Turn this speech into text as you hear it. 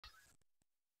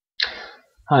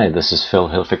Hi, this is Phil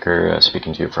Hilfiger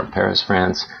speaking to you from Paris,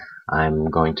 France. I'm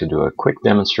going to do a quick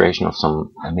demonstration of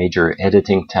some major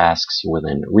editing tasks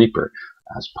within Reaper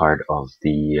as part of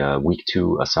the Week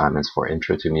 2 assignments for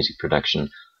Intro to Music Production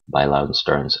by Loud &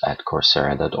 Stearns at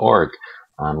Coursera.org.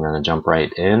 I'm going to jump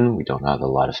right in. We don't have a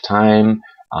lot of time.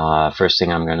 First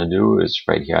thing I'm going to do is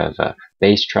right here I have a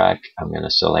bass track. I'm going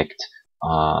to select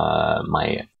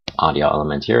my audio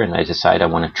element here, and I decide I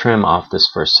want to trim off this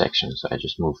first section. So I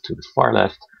just move to the far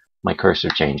left, my cursor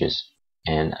changes,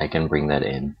 and I can bring that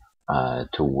in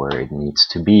to where it needs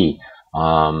to be.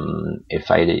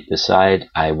 If I decide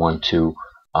I want to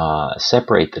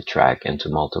separate the track into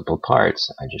multiple parts,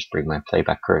 I just bring my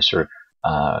playback cursor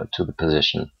to the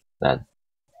position that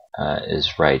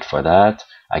is right for that.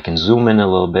 I can zoom in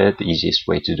a little bit. The easiest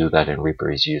way to do that in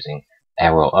Reaper is using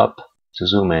arrow up to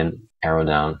zoom in, arrow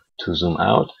down to zoom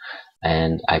out,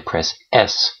 and I press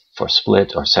S for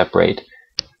split or separate.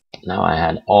 Now I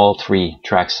had all three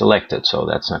tracks selected, so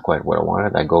that's not quite what I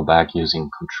wanted. I go back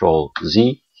using Control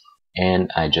Z,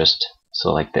 and I just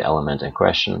select the element in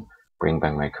question, bring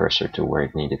back my cursor to where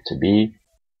it needed to be.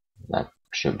 That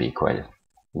should be quite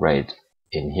right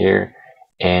in here.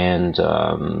 And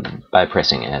by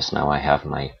pressing S, now I have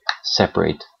my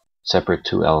separate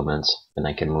two elements, and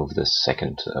I can move this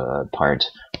second part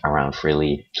around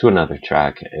freely to another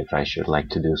track if I should like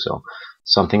to do so.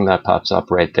 Something that pops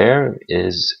up right there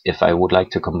is if I would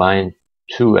like to combine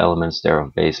two elements there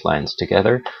of bass lines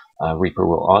together, Reaper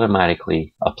will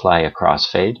automatically apply a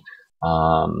crossfade,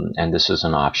 and this is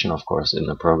an option of course in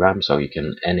the program, so you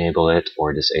can enable it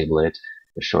or disable it.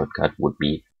 The shortcut would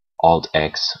be Alt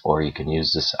X, or you can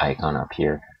use this icon up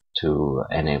here to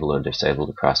enable or disable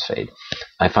the crossfade.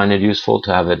 I find it useful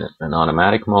to have it in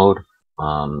automatic mode.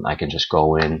 I can just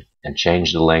go in and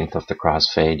change the length of the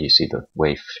crossfade. You see the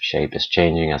wave shape is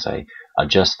changing as I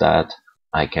adjust that.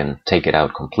 I can take it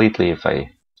out completely if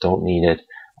I don't need it.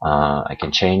 I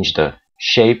can change the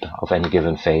shape of any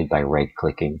given fade by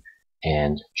right-clicking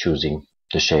and choosing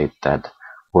the shape that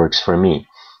works for me.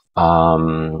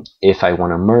 If I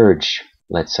want to merge,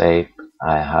 let's say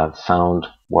I have found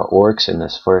what works in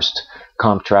this first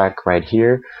comp track right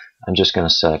here, I'm just going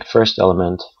to select first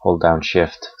element, hold down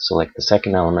shift, select the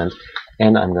second element,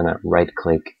 and I'm going to right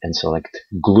click and select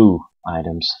glue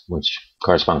items, which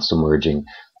corresponds to merging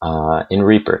in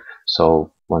Reaper.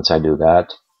 So once I do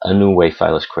that, a new WAV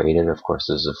file is created. Of course,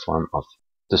 this is a form of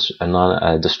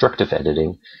destructive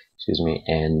editing, excuse me,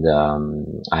 and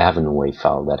I have a new WAV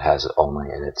file that has all my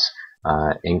edits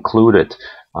included.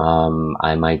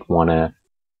 I might want to,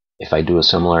 if I do a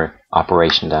similar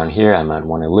operation down here, I might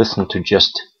want to listen to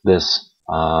just this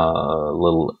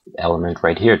little element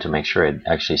right here to make sure it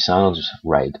actually sounds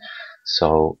right.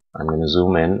 So I'm going to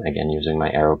zoom in, again using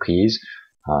my arrow keys.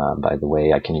 By the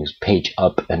way, I can use page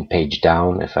up and page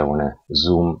down if I want to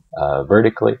zoom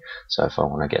vertically. So if I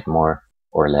want to get more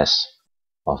or less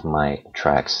of my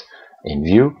tracks in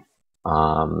view,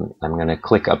 I'm going to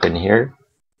click up in here,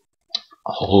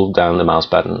 hold down the mouse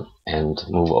button, and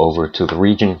move over to the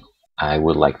region I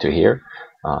would like to hear.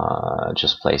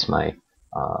 Just place my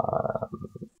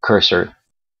cursor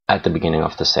at the beginning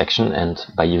of the section, and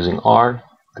by using R,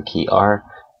 the key R,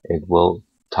 it will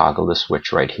toggle the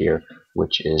switch right here,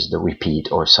 which is the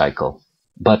repeat or cycle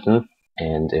button.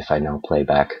 And if I now play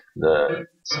back the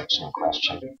section in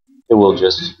question, it will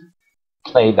just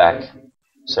play back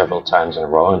several times in a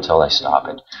row until I stop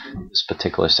it, this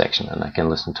particular section, and I can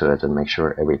listen to it and make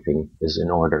sure everything is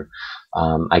in order.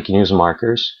 I can use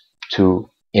markers to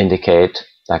indicate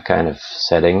that kind of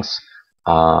settings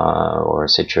or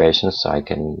situations. So I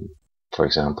can, for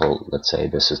example, let's say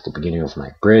this is the beginning of my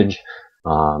bridge.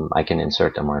 I can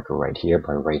insert a marker right here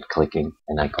by right clicking,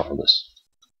 and I call this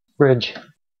bridge,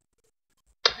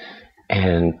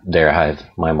 and there I have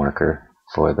my marker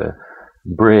for the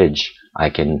bridge. I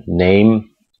can name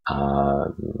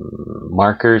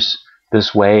markers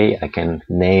this way. I can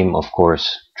name, of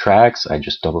course, tracks. I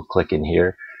just double click in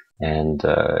here and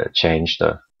change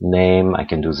the name. I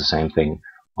can do the same thing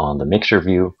on the mixer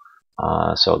view.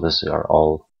 So these are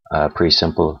all pretty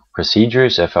simple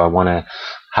procedures. If I want to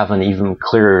have an even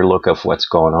clearer look of what's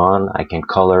going on, I can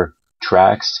color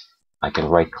tracks. I can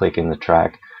right click in the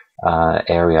track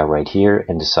area right here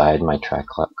and decide my track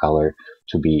color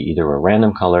to be either a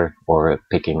random color or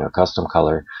picking a custom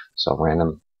color. So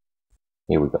random,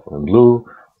 here we go, in blue.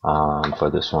 For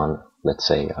this one, let's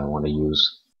say I want to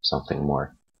use something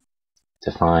more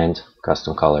defined,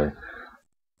 custom color.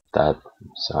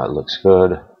 So it looks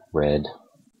good, red.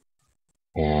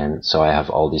 And so I have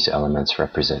all these elements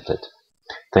represented.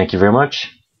 Thank you very much.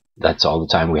 That's all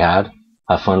the time we had.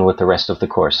 Have fun with the rest of the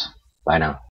course. Bye now.